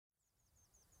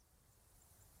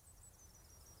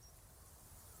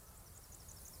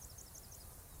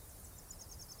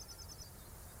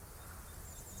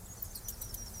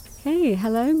Okay,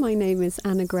 hello, my name is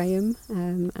Anna Graham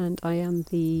and I am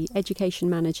the Education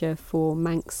Manager for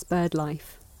Manx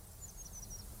BirdLife.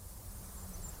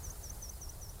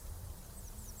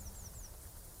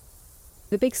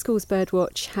 The Big Schools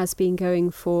Birdwatch has been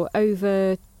going for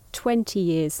over 20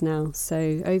 years now,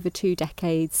 so over 2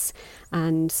 decades,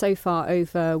 and so far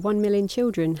over 1 million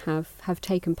children have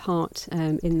taken part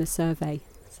in the survey.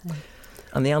 So.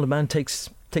 And the Isle of Man takes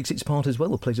its part as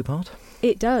well, or plays a part?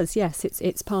 It does, yes.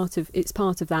 It's part of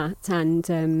that,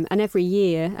 and every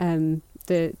year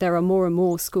there are more and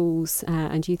more schools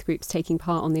and youth groups taking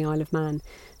part on the Isle of Man.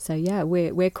 So yeah,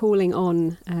 we're calling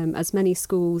on as many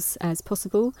schools as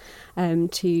possible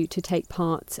to take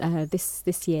part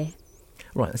this year.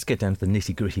 Right, let's get down to the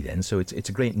nitty-gritty then. So it's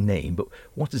a great name, but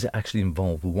what does it actually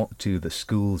involve? What do the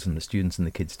schools and the students and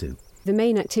the kids do? The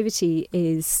main activity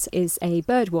is a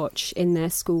birdwatch in their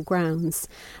school grounds.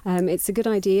 It's a good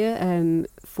idea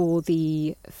for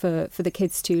the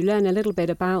kids to learn a little bit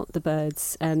about the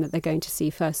birds that they're going to see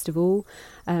first of all.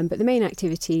 But the main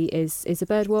activity is a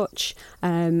birdwatch,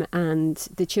 and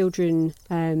the children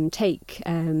take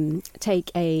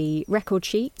a record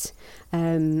sheet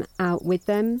out with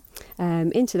them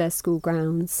into their school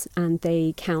grounds, and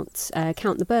they count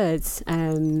the birds,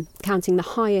 counting the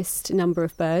highest number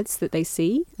of birds that they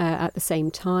see at the same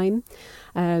time.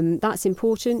 That's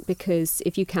important because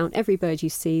if you count every bird you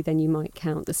see, then you might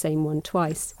count the same one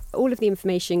twice. All of the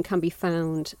information can be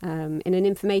found in an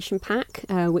information pack,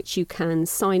 which you can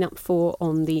sign up for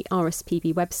on the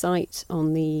RSPB website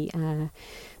on the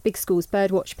Big Schools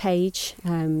Birdwatch page.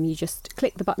 You just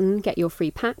click the button, get your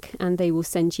free pack, and they will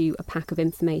send you a pack of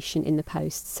information in the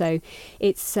post. So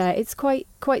it's quite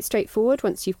straightforward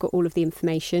once you've got all of the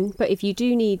information. But if you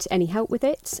do need any help with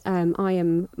it, I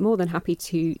am more than happy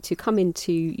to come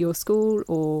into your school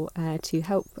or to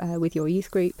help with your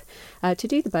youth group to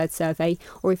do the bird survey.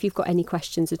 Or if you've got any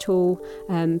questions at all,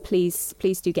 please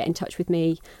do get in touch with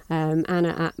me,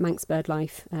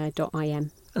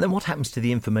 anna@manxbirdlife.im. And then what happens to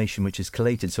the information which is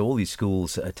collated? So all these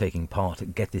schools are taking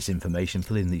part, get this information,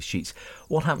 fill in these sheets.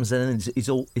 What happens then? Is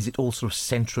it all sort of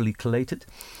centrally collated?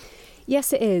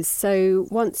 Yes, it is. So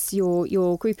once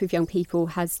your group of young people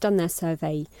has done their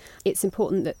survey, it's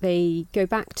important that they go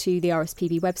back to the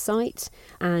RSPB website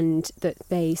and that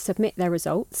they submit their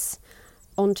results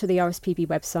onto the RSPB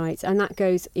website, and that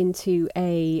goes into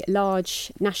a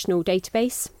large national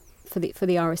database for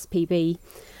the RSPB.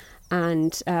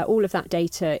 And all of that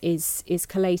data is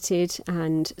collated,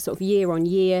 and sort of year on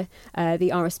year,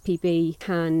 the RSPB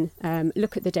can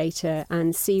look at the data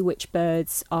and see which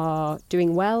birds are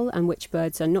doing well and which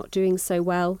birds are not doing so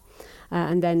well.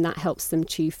 And then that helps them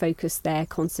to focus their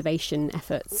conservation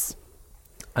efforts.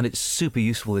 And it's super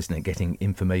useful, isn't it, getting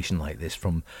information like this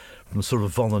from sort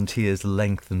of volunteers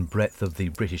length and breadth of the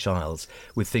British Isles,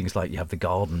 with things like you have the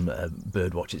garden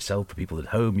birdwatch itself for people at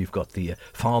home, you've got the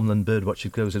farmland birdwatch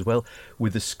that goes as well.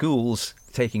 With the schools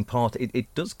taking part,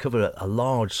 it does cover a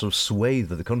large sort of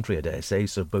swathe of the country, I dare say,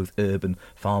 so both urban,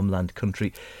 farmland,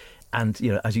 country. And,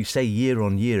 you know, as you say, year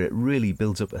on year, it really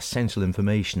builds up essential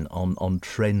information on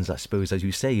trends, I suppose, as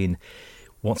you say, in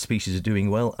what species are doing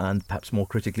well and perhaps more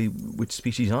critically, which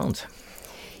species aren't.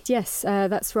 Yes,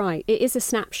 that's right. It is a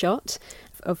snapshot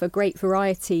of a great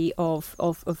variety of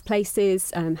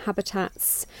places,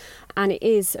 habitats, and it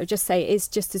is just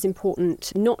as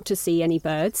important not to see any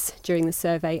birds during the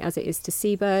survey as it is to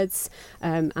see birds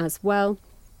as well.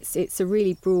 It's a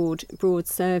really broad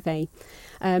survey.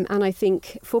 And I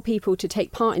think for people to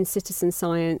take part in citizen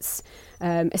science,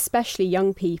 especially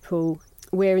young people,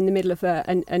 we're in the middle of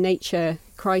a nature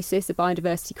crisis, a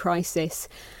biodiversity crisis.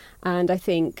 And I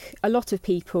think a lot of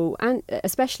people, and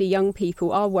especially young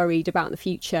people, are worried about the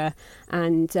future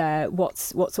and what's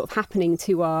sort of happening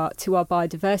to our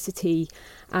biodiversity.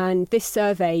 And this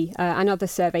survey and other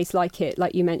surveys like it,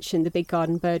 like you mentioned, the Big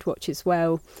Garden Birdwatch as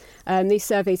well. These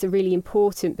surveys are really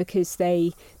important because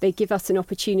they give us an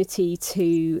opportunity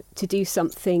to do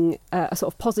something, a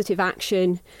sort of positive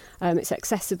action. It's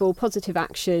accessible, positive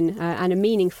action and a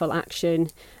meaningful action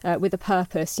with a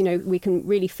purpose. You know, we can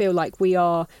really feel like we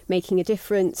are making a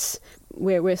difference.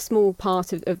 We're a small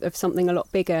part of something a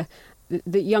lot bigger.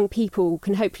 The young people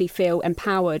can hopefully feel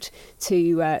empowered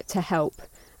to help.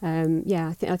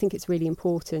 I think it's really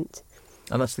important.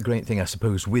 And that's the great thing, I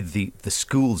suppose, with the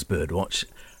schools birdwatch.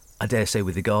 I dare say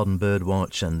with the garden bird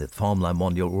watch and the farmland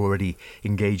one, you're already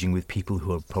engaging with people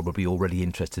who are probably already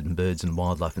interested in birds and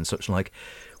wildlife and such like.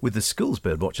 With the schools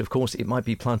bird watch, of course, it might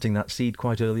be planting that seed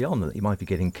quite early on. You might be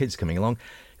getting kids coming along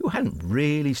who hadn't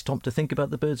really stopped to think about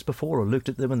the birds before or looked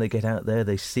at them, and they get out there,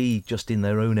 they see just in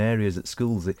their own areas at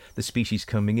schools the species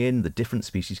coming in, the different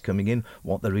species coming in,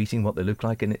 what they're eating, what they look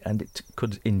like, and it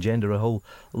could engender a whole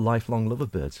lifelong love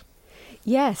of birds.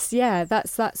 Yes, yeah,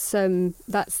 that's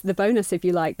the bonus, if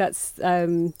you like. That's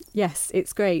yes,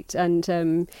 it's great,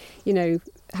 and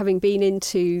having been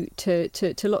into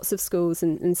to lots of schools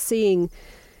and seeing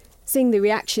the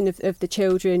reaction of the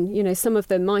children. Some of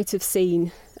them might have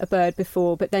seen a bird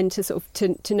before, but then to sort of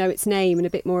to know its name and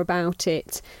a bit more about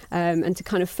it, and to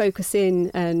kind of focus in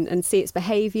and see its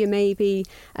behaviour maybe,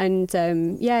 and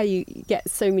you get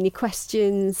so many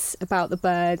questions about the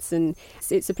birds, and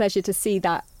it's a pleasure to see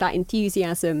that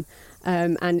enthusiasm,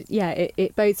 and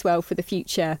it bodes well for the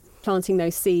future, planting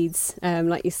those seeds,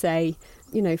 like you say,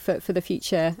 for the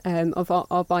future of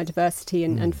our biodiversity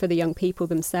and for the young people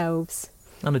themselves.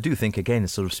 And I do think, again,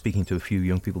 sort of speaking to a few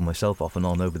young people myself off and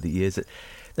on over the years, that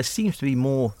there seems to be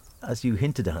more, as you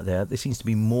hinted at there seems to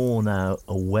be more now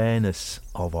awareness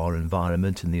of our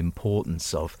environment and the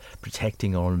importance of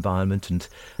protecting our environment and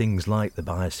things like the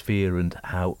biosphere and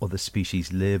how other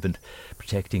species live and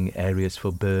protecting areas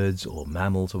for birds or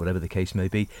mammals or whatever the case may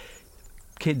be.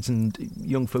 Kids and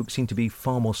young folks seem to be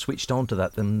far more switched on to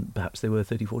that than perhaps they were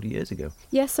 30, 40 years ago.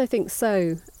 Yes, I think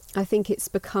so. I think it's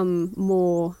become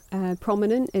more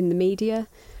prominent in the media,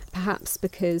 perhaps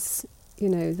because,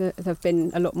 there have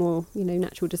been a lot more,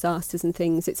 natural disasters and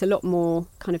things. It's a lot more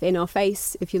kind of in our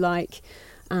face, if you like.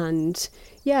 And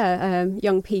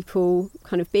young people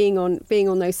kind of being on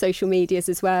those social medias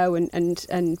as well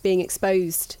and being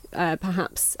exposed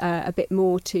perhaps a bit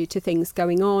more to things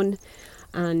going on.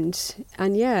 And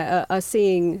are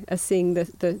seeing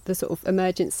the sort of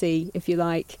emergency, if you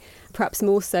like, perhaps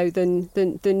more so than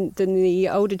the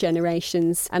older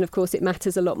generations. And of course, it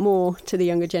matters a lot more to the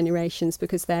younger generations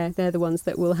because they're the ones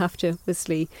that will have to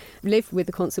obviously live with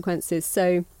the consequences.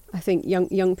 So I think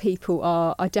young people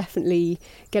are definitely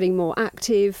getting more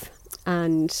active,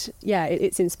 and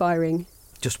it's inspiring.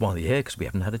 Just while you're here, because we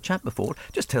haven't had a chat before,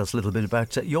 just tell us a little bit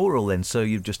about your role then. So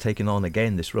you've just taken on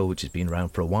again this role which has been around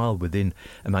for a while within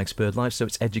Manx BirdLife, so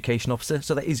it's education officer.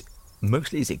 So that is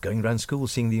mostly, is it going around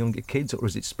schools seeing the younger kids, or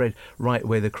is it spread right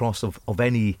away across of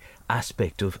any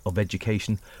aspect of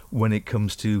education when it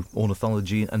comes to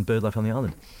ornithology and birdlife on the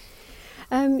island?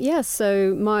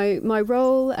 So my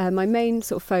role, my main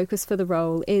sort of focus for the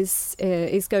role is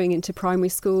going into primary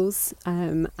schools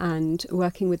and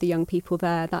working with the young people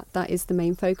there. That is the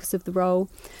main focus of the role.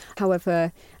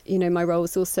 However, my role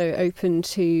is also open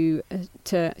to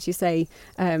as you say,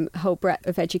 a whole breadth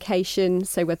of education.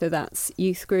 So whether that's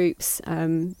youth groups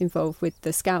involved with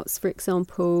the Scouts, for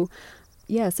example.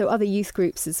 So other youth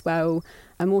groups as well.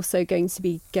 I'm also going to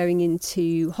be going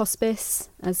into hospice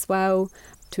as well,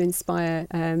 to inspire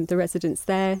the residents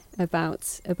there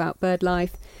about bird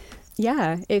life.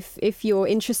 If you're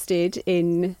interested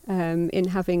in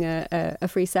having a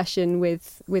free session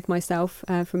with myself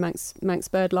from Manx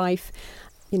BirdLife,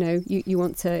 you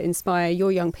want to inspire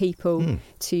your young people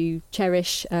to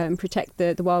cherish and protect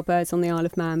the wild birds on the Isle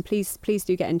of Man, please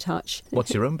do get in touch.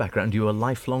 What's your own background? Are you a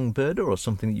lifelong birder or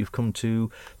something that you've come to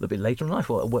a little bit later in life?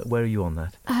 Where are you on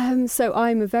that? So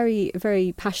I'm a very,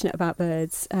 very passionate about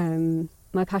birds.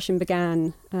 My passion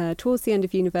began towards the end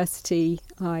of university.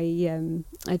 I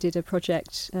did a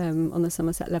project on the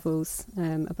Somerset Levels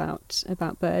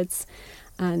about birds,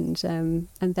 and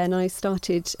then I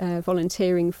started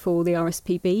volunteering for the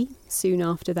RSPB soon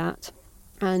after that,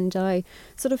 and I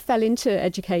sort of fell into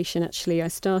education. Actually, I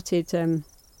started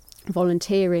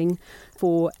volunteering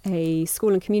for a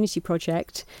school and community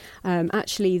project,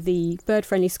 actually the Bird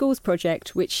Friendly Schools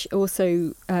project, which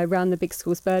also ran the Big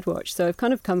Schools Birdwatch. So I've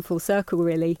kind of come full circle,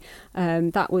 really.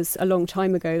 That was a long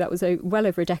time ago. That was well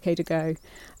over a decade ago.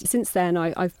 Since then,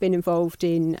 I've been involved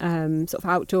in sort of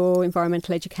outdoor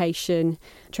environmental education,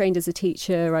 trained as a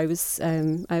teacher. I was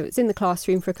in the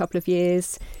classroom for a couple of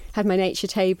years, had my nature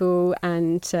table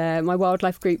and my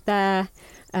wildlife group there.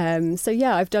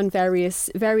 I've done various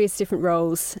different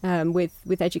roles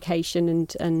with education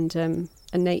and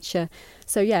nature.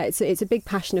 So it's a big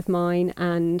passion of mine,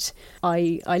 and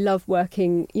I love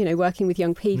working with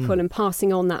young people and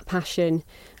passing on that passion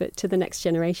to the next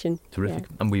generation. Terrific.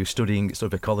 Yeah. And were you studying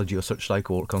sort of ecology or such like,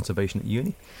 or conservation at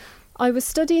uni? I was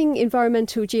studying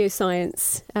environmental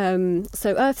geoscience,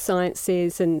 so earth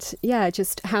sciences, and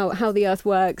just how the earth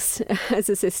works as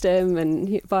a system, and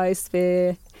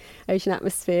biosphere, ocean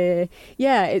atmosphere.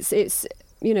 It's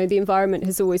the environment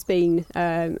has always been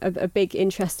a big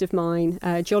interest of mine.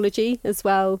 Geology as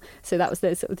well. So that was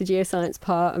the sort of the geoscience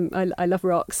part. I love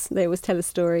rocks. They always tell a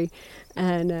story.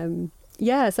 And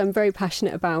so I'm very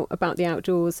passionate about the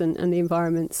outdoors and the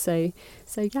environment. So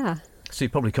yeah. So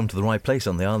you've probably come to the right place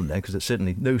on the island there, because there's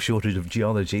certainly no shortage of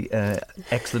geology.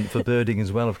 Excellent for birding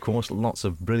as well, of course. Lots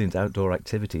of brilliant outdoor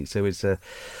activity. So it's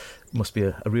must be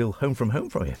a real home from home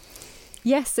for you.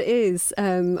 Yes, it is.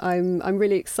 I'm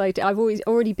really excited. I've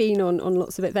already been on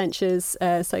lots of adventures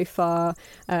so far,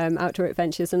 outdoor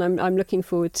adventures, and I'm looking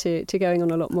forward to going on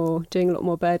a lot more, doing a lot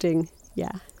more birding.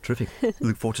 Yeah. Terrific.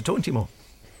 Look forward to talking to you more.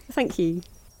 Thank you.